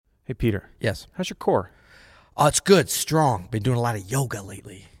Hey, Peter. Yes. How's your core? Oh, it's good. Strong. Been doing a lot of yoga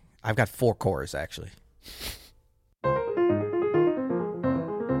lately. I've got 4 cores, actually.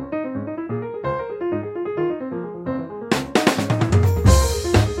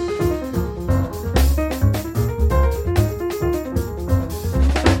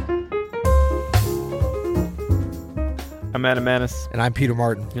 I'm Adam Manis. And I'm Peter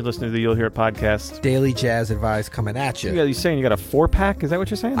Martin. You're listening to the You'll Hear It podcast. Daily jazz advice coming at you. You saying you got a 4-pack? Is that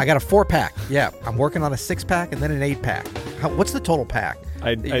what you're saying? I got a 4-pack. Yeah. I'm working on a 6-pack and then an 8-pack. What's the total pack?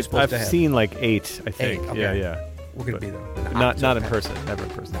 I've seen like 8, I think. 8, okay. Yeah. We're going to be there. Not in person. Never in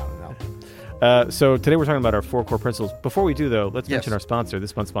person. No. So today we're talking about our 4 core principles. Before we do, though, let's Yes. mention our sponsor.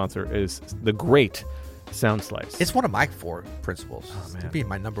 This month's sponsor is the great Sound Slice. It's one of my 4 principles. Oh, man. It'd be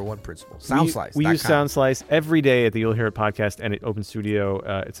my number 1 principle. Sound Slice. We use Sound Slice every day at the You'll Hear It podcast and at Open Studio.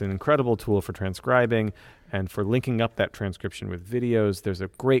 It's an incredible tool for transcribing and for linking up that transcription with videos. There's a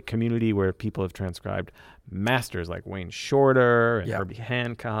great community where people have transcribed masters like Wayne Shorter and Herbie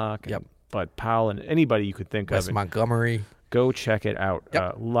Hancock and Bud Powell and anybody you could think Wes of. Montgomery. Go check it out.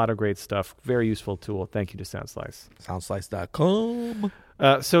 Yep. A lot of great stuff. Very useful tool. Thank you to Sound Slice. Soundslice.com.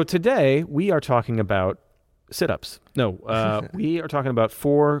 So today we are talking about sit-ups. No, we are talking about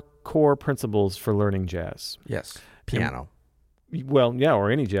 4 core principles for learning jazz. Yes. Piano. Well, yeah, or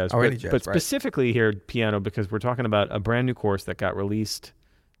any jazz. But right. specifically here, piano, because we're talking about a brand new course that got released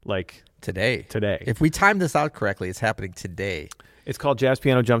like Today. Today. If we time this out correctly, it's happening today. It's called Jazz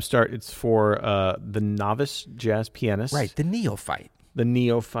Piano Jumpstart. It's for the novice jazz pianist. Right, the neophyte. The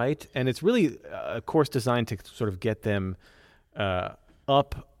neophyte. And it's really a course designed to sort of get them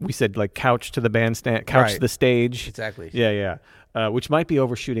up. We said like couch to the bandstand, couch to the stage. Exactly. Yeah. Which might be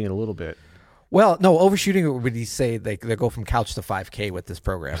overshooting it a little bit. Well, no, overshooting it would be say they go from couch to 5K with this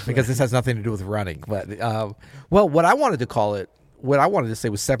program because this has nothing to do with running. But well, what I wanted to say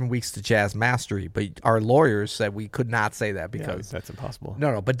was 7 weeks to jazz mastery, but our lawyers said we could not say that because that's impossible.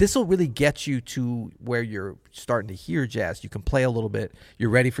 No, but this will really get you to where you're starting to hear jazz. You can play a little bit. You're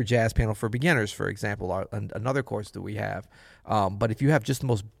ready for jazz piano for beginners, for example, another course that we have. But if you have just the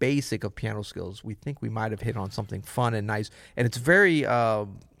most basic of piano skills, we think we might have hit on something fun and nice. And it's very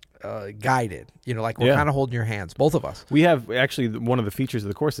guided, like we're kind of holding your hands, both of us. We have actually one of the features of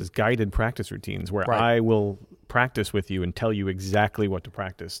the course is guided practice routines where I will practice with you and tell you exactly what to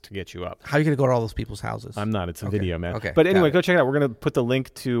practice to get you up. How are you going to go to all those people's houses? I'm not. It's a video, man. Okay. But anyway, go check it out. We're going to put the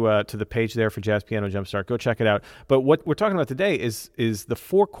link to the page there for Jazz Piano Jumpstart. Go check it out. But what we're talking about today is the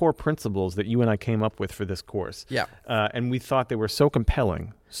 4 core principles that you and I came up with for this course. Yeah. And we thought they were so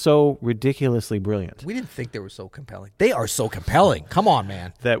compelling, so ridiculously brilliant. We didn't think they were so compelling. They are so compelling. Come on,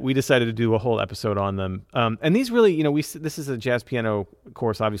 man. That we decided to do a whole episode on them. And these really, this is a jazz piano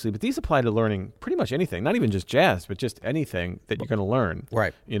course, obviously, but these apply to learning pretty much anything, not even just jazz, but just anything that you're going to learn.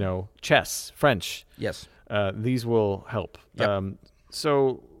 Right. Chess, French. Yes. These will help. Yep.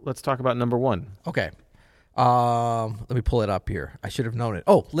 So let's talk about number 1. Okay. Let me pull it up here. I should have known it.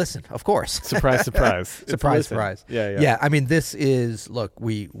 Oh, listen, of course. Surprise. Surprise. Yeah. I mean, this is, look,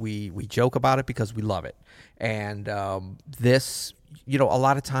 we joke about it because we love it. And this, a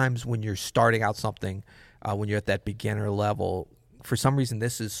lot of times when you're starting out something, when you're at that beginner level, for some reason,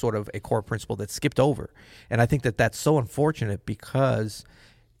 this is sort of a core principle that's skipped over. And I think that that's so unfortunate because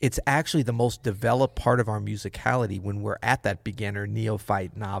it's actually the most developed part of our musicality when we're at that beginner,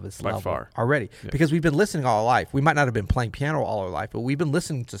 neophyte, novice level far. already. Yeah. Because we've been listening all our life. We might not have been playing piano all our life, but we've been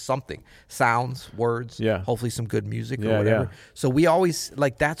listening to something, sounds, words, hopefully some good music or whatever. Yeah. So we always,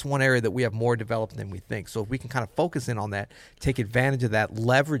 that's one area that we have more developed than we think. So if we can kind of focus in on that, take advantage of that,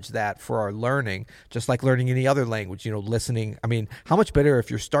 leverage that for our learning, just like learning any other language, listening. I mean, how much better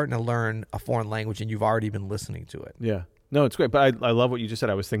if you're starting to learn a foreign language and you've already been listening to it? Yeah. No, it's great, but I love what you just said.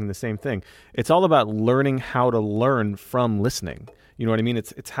 I was thinking the same thing. It's all about learning how to learn from listening. You know what I mean?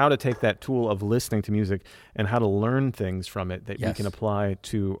 It's how to take that tool of listening to music and how to learn things from it that we can apply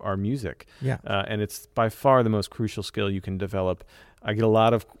to our music. Yeah. And it's by far the most crucial skill you can develop. I get a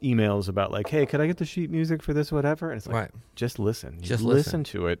lot of emails about like, hey, could I get the sheet music for this, whatever? And it's like, just listen. Just listen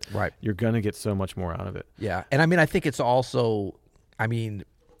to it. Right. You're going to get so much more out of it. Yeah. And I mean, I think it's also,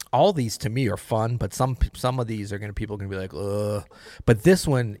 all these to me are fun, but some of these are people are gonna be like, ugh. But this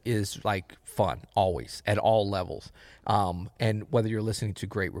one is like fun always at all levels. And whether you're listening to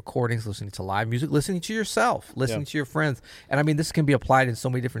great recordings, listening to live music, listening to yourself, listening to your friends, and this can be applied in so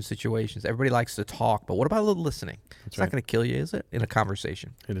many different situations. Everybody likes to talk, but what about a little listening? It's not going to kill you, is it? In a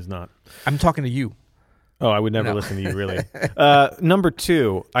conversation, it is not. I'm talking to you. Oh, I would never listen to you, really. Number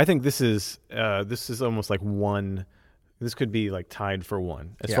 2, I think this is almost like one This could be like tied for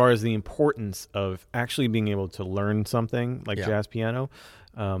one as Yeah. far as the importance of actually being able to learn something like Yeah. jazz piano,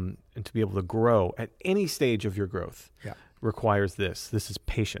 and to be able to grow at any stage of your growth Yeah. requires this. This is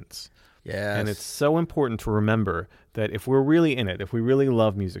patience. Yes. And it's so important to remember that if we're really in it, if we really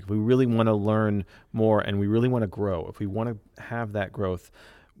love music, if we really want to learn more and we really want to grow, if we want to have that growth,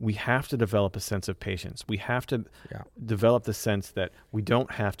 we have to develop a sense of patience. We have to Yeah. develop the sense that we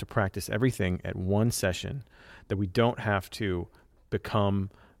don't have to practice everything at one session, that we don't have to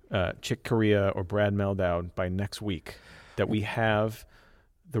become Chick Corea or Brad Meldau by next week, that we have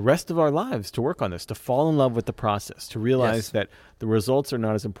the rest of our lives to work on this, to fall in love with the process, to realize Yes. that the results are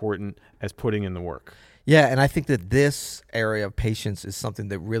not as important as putting in the work. Yeah, and I think that this area of patience is something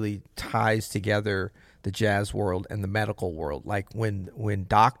that really ties together the jazz world and the medical world. Like when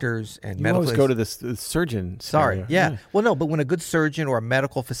doctors and You medical always go to the surgeon. Sorry. area. Yeah. Well, no, but when a good surgeon or a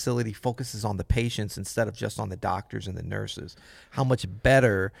medical facility focuses on the patients instead of just on the doctors and the nurses, how much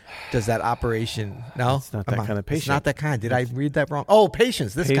better does that operation? No, It's not that kind of It's patient. not that kind. Did I read that wrong? Oh,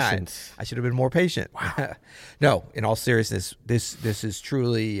 patience. This kind. Patience. I should have been more patient. Wow. No, in all seriousness, this is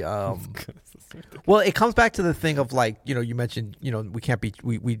truly. Well, it comes back to the thing of like, you mentioned, we can't be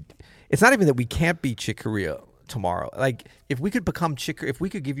we. It's not even that we can't be Chick Corea tomorrow. Like if we could become if we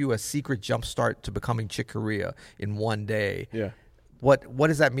could give you a secret jump start to becoming Chick Corea in one day, Yeah. what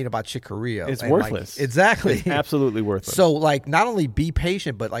does that mean about Chick Corea? It's And, worthless. Exactly. It's absolutely worthless. So like not only be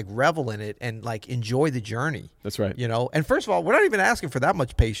patient, but like revel in it and like enjoy the journey. That's right. And first of all, we're not even asking for that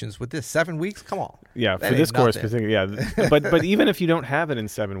much patience with this. 7 weeks? Come on. Yeah, That for this ain't course nothing. particularly, yeah. But even if you don't have it in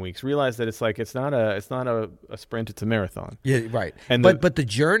 7 weeks, realize that it's not a sprint, it's a marathon. Yeah, right. And But the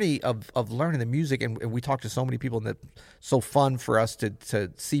journey of learning the music, and we talk to so many people, and that's so fun for us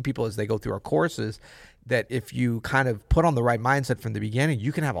to see people as they go through our courses, that if you kind of put on the right mindset from the beginning,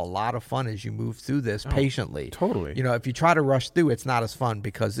 you can have a lot of fun as you move through this patiently. totally. If you try to rush through, it's not as fun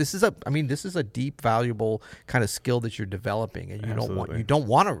because this is a deep, valuable kind of skill that you're developing, and Absolutely. you don't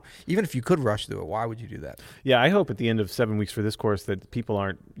want to, even if you could rush through it, why would you do that? Yeah, I hope at the end of 7 weeks for this course that people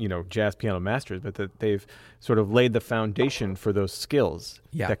aren't, jazz piano masters, but that they've sort of laid the foundation for those skills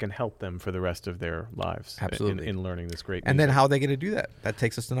Yeah. that can help them for the rest of their lives Absolutely. in learning this great And music. then how are they going to do that? That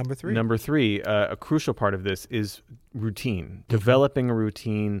takes us to number 3. Number 3, a crucial part of this is routine. Mm-hmm. Developing a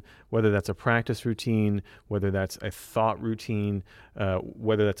routine, whether that's a practice routine, whether that's a thought routine,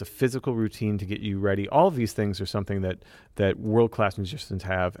 whether that's a physical routine to get you ready. All of these things are something that world-class musicians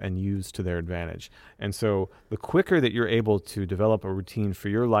have and use to their advantage. And so the quicker that you're able to develop a routine for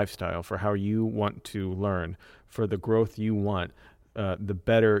your lifestyle, for how you want to learn, for the growth you want, the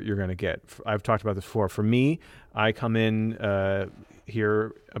better you're going to get. I've talked about this before. For me, I come in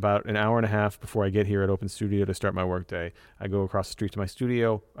here about an hour and a half before I get here at Open Studio to start my workday. I go across the street to my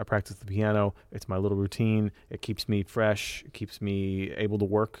studio. I practice the piano. It's my little routine. It keeps me fresh. It keeps me able to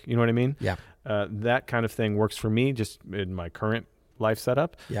work. You know what I mean? Yeah. That kind of thing works for me just in my current life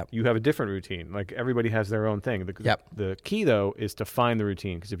setup. Yep. You have a different routine. Like everybody has their own thing. Yep. The key, though, is to find the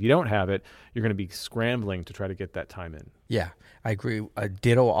routine, because if you don't have it, you're going to be scrambling to try to get that time in. Yeah, I agree.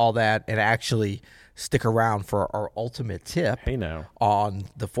 Ditto all that, and actually stick around for our ultimate tip Hey, now. on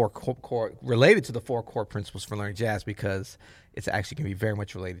the 4 core related to the 4 core principles for learning jazz, because it's actually going to be very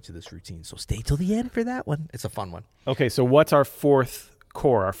much related to this routine. So stay till the end for that one. It's a fun one. Okay, so what's our fourth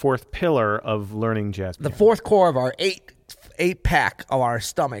core, our fourth pillar of learning jazz The piano? 4th core of our eight pack of our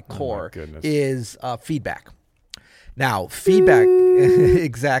stomach core goodness. is feedback. Now, feedback,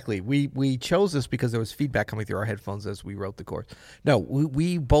 exactly. We chose this because there was feedback coming through our headphones as we wrote the course. No,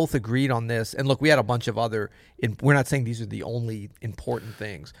 we both agreed on this. And look, we had a bunch of other, we're not saying these are the only important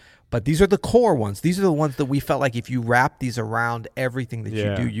things, but these are the core ones. These are the ones that we felt like if you wrap these around everything that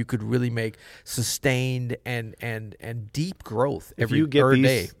Yeah. you do, you could really make sustained and deep growth If every you get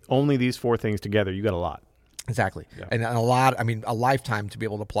day. only these 4 things together, you got a lot. Exactly. Yeah. And a lifetime to be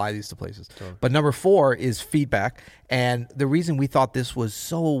able to apply these to places. But number 4 is feedback. And the reason we thought this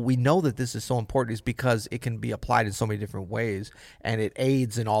was we know that this is so important is because it can be applied in so many different ways, and it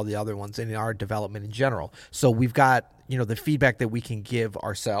aids in all the other ones and in our development in general. So we've got, the feedback that we can give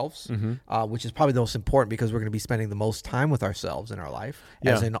ourselves, which is probably the most important because we're going to be spending the most time with ourselves in our life,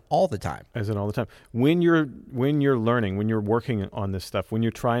 as Yeah. in all the time. As in all the time. When you're learning, when you're working on this stuff, when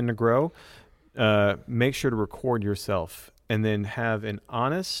you're trying to grow, make sure to record yourself and then have an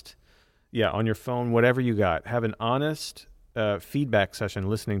honest, on your phone, whatever you got, have an honest feedback session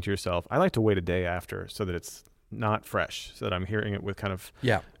listening to yourself. I like to wait a day after so that it's not fresh, so that I'm hearing it with kind of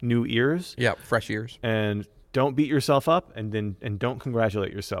new ears. Yeah, fresh ears. And don't beat yourself up, and don't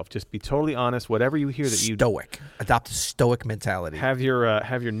congratulate yourself. Just be totally honest. Whatever you hear that you Stoic. Adopt a stoic mentality. have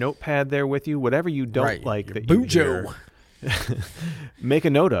your notepad there with you. Whatever you don't Right. like Your that bujo. you hear, make a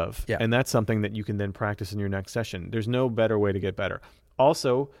note of. Yeah. And that's something that you can then practice in your next session. There's no better way to get better.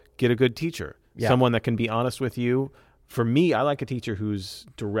 Also, get a good teacher, someone that can be honest with you. For me, I like a teacher who's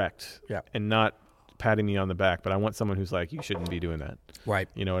direct and not patting me on the back, but I want someone who's like, you shouldn't be doing that. Right.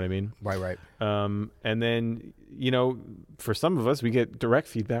 You know what I mean? Right. And then, for some of us, we get direct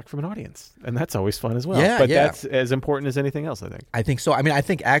feedback from an audience, and that's always fun as well. Yeah, but that's as important as anything else, I think. I think so. I mean, I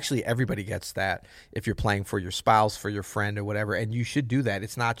think actually everybody gets that if you're playing for your spouse, for your friend or whatever, and you should do that.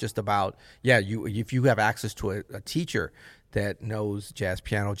 It's not just about, if you have access to a teacher that knows jazz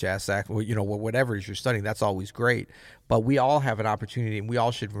piano, jazz sax, whatever it is you're studying, that's always great. But we all have an opportunity, and we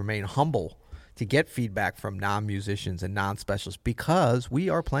all should remain humble to get feedback from non-musicians and non-specialists, because we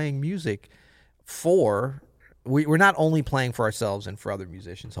are playing music we're not only playing for ourselves and for other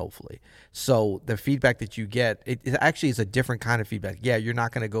musicians, hopefully. So the feedback that you get, it actually is a different kind of feedback. Yeah, you're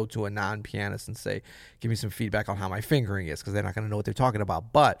not going to go to a non-pianist and say, give me some feedback on how my fingering is, because they're not going to know what they're talking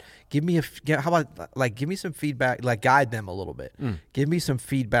about. But give me some feedback, like guide them a little bit. Give me some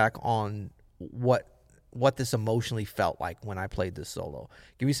feedback on what this emotionally felt like when I played this solo.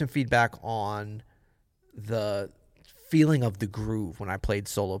 Give me some feedback on the feeling of the groove when I played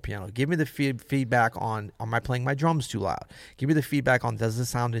solo piano. Give me the feedback on, am I playing my drums too loud? Give me the feedback on, does it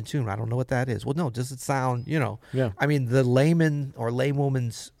sound in tune? I don't know what that is. Well, no, does it sound, I mean, the layman or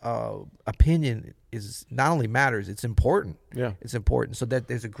laywoman's opinion is not only matters, it's important. Yeah. It's important. So that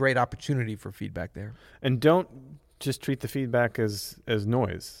there's a great opportunity for feedback there. And don't just treat the feedback as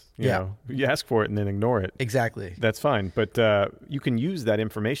noise. You know, you ask for it and then ignore it. Exactly. That's fine. But you can use that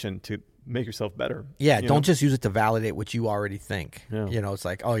information to make yourself better. Yeah, don't just use it to validate what you already think. Yeah. It's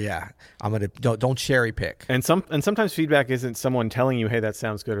like, oh yeah, don't cherry pick. And sometimes feedback isn't someone telling you, hey, that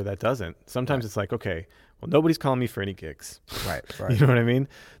sounds good or that doesn't. Sometimes it's like, okay, well, nobody's calling me for any gigs. Right. You know what I mean?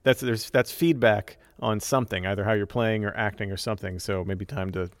 That's feedback on something, either how you're playing or acting or something. So maybe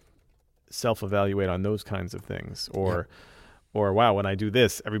time to self-evaluate on those kinds of things, or wow, when I do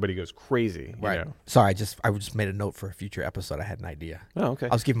this, everybody goes crazy. Right. Sorry, I just made a note for a future episode. I had an idea. Oh, okay.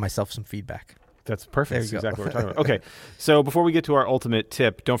 I was giving myself some feedback. That's perfect. That's exactly what we're talking about. Okay, so before we get to our ultimate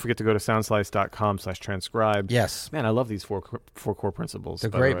tip, don't forget to go to soundslice.com/transcribe. Yes. Man, I love these four core principles. They're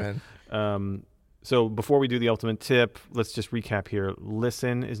great, man. So before we do the ultimate tip, let's just recap here.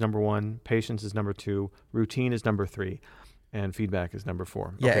 Listen is number 1. Patience is number 2. Routine is number 3. And feedback is number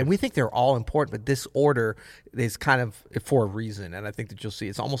 4. Yeah, and we think they're all important, but this order is kind of for a reason, and I think that you'll see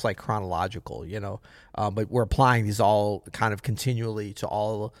it's almost like chronological, but we're applying these all kind of continually to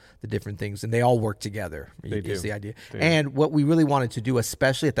all the different things, and they all work together. Is the idea. And what we really wanted to do,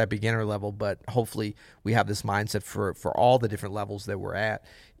 especially at that beginner level, but hopefully we have this mindset for all the different levels that we're at,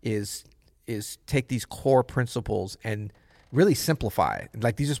 is take these core principles and really simplify.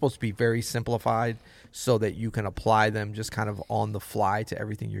 Like, these are supposed to be very simplified so that you can apply them just kind of on the fly to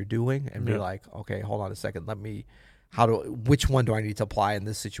everything you're doing and be like, okay, hold on a second. Which one do I need to apply in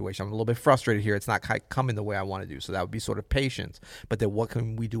this situation? I'm a little bit frustrated here. It's not coming the way I want to do. So that would be sort of patience. But then what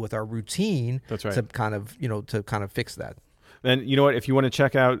can we do with our routine to kind of fix that? And you know what? If you want to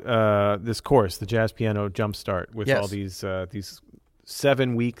check out this course, the Jazz Piano Jumpstart, with all these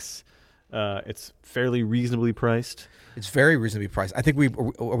 7 weeks, it's fairly reasonably priced. It's very reasonably priced. I think are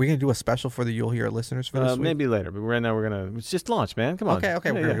we going to do a special for the You'll Hear listeners for this week? Maybe later, but right now it's just launch, man. Come on. Okay,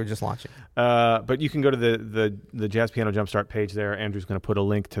 we're just launching. But you can go to the Jazz Piano Jumpstart page there. Andrew's going to put a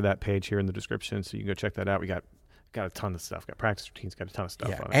link to that page here in the description, so you can go check that out. We got a ton of stuff. Got practice routines. Got a ton of stuff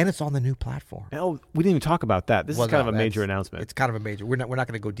on it. And it's on the new platform. Oh, we didn't even talk about that. This is kind of a major announcement. It's kind of a major. We're not going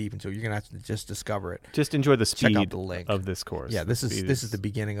to go deep into it. You're going to have to just discover it. Just enjoy the speed Check out the link of this course. Yeah, this is the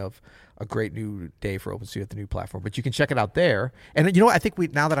beginning of a great new day for OpenStudio at the new platform. But you can check it out there. And you know what? I think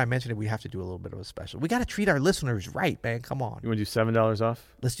now that I mentioned it, we have to do a little bit of a special. We got to treat our listeners right, man. Come on. You want to do $7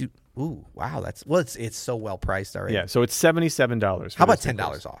 off? Let's do. Ooh, wow. It's so well priced already. Yeah, so it's $77. How about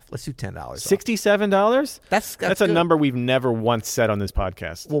 $10 off? Let's do $10 off. $67? That's a number we've never once said on this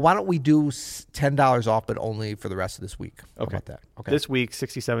podcast. Well, why don't we do $10 off, but only for the rest of this week? How about that? Okay. This week,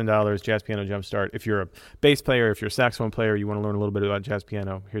 $67, Jazz Piano Jumpstart. If you're a bass player, if you're a saxophone player, you want to learn a little bit about jazz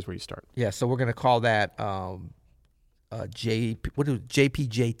piano, here's where you start. Yeah, so we're going to call that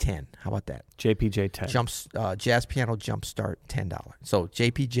JPJ 10. How about that? JPJ 10. Jazz Piano Jumpstart $10. So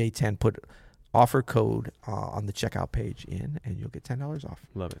JPJ 10, put offer code on the checkout page in, and you'll get $10 off.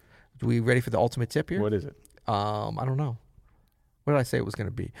 Love it. Are we ready for the ultimate tip here? What is it? I don't know. What did I say it was going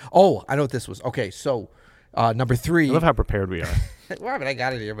to be? Oh, I know what this was. Okay, so number 3. I love how prepared we are. Well, I mean, I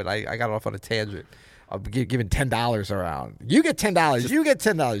got it here, but I got off on a tangent. I'll be giving $10 around. You get $10. You get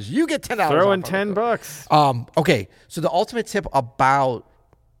 $10. You get $10. Throw in $10. Okay, so the ultimate tip about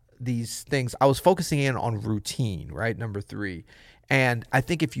these things, I was focusing in on routine, right? Number 3. And I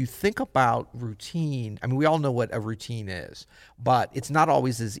think if you think about routine, I mean, we all know what a routine is, but it's not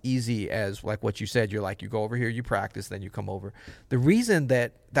always as easy as like what you said. You're like, you go over here, you practice, then you come over. The reason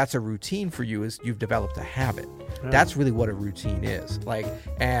that that's a routine for you is you've developed a habit. That's really what a routine is. Like,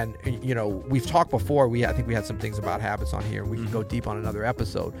 and you know, we've talked before, I think we had some things about habits on here, and we can go deep on another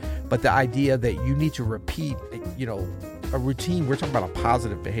episode. But the idea that you need to repeat, you know, a routine, we're talking about a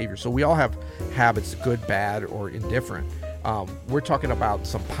positive behavior. So we all have habits, good, bad, or indifferent. We're talking about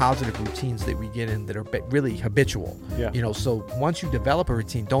some positive routines that we get in that are really habitual. Yeah. You know, so once you develop a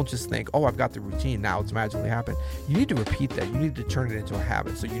routine, don't just think, oh, I've got the routine, now it's magically happened. You need to repeat that. You need to turn it into a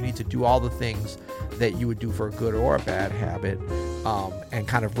habit. So you need to do all the things that you would do for a good or a bad habit, and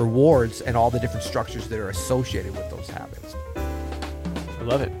kind of rewards and all the different structures that are associated with those habits. I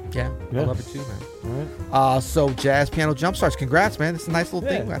love it. Yeah. I love it too, man. All right. So Jazz Piano Jump Starts, congrats, man. It's a nice little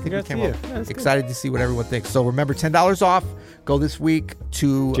thing. I think we came up excited to see what everyone thinks. So remember, $10 off. Go this week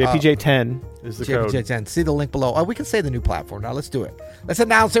to JPJ10 is the code. JPJ10. See the link below. We can say the new platform now. Let's do it. Let's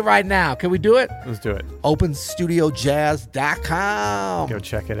announce it right now. Can we do it? Let's do it. OpenStudioJazz.com. Go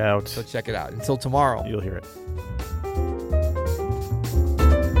check it out. Go check it out. Until tomorrow. You'll hear it.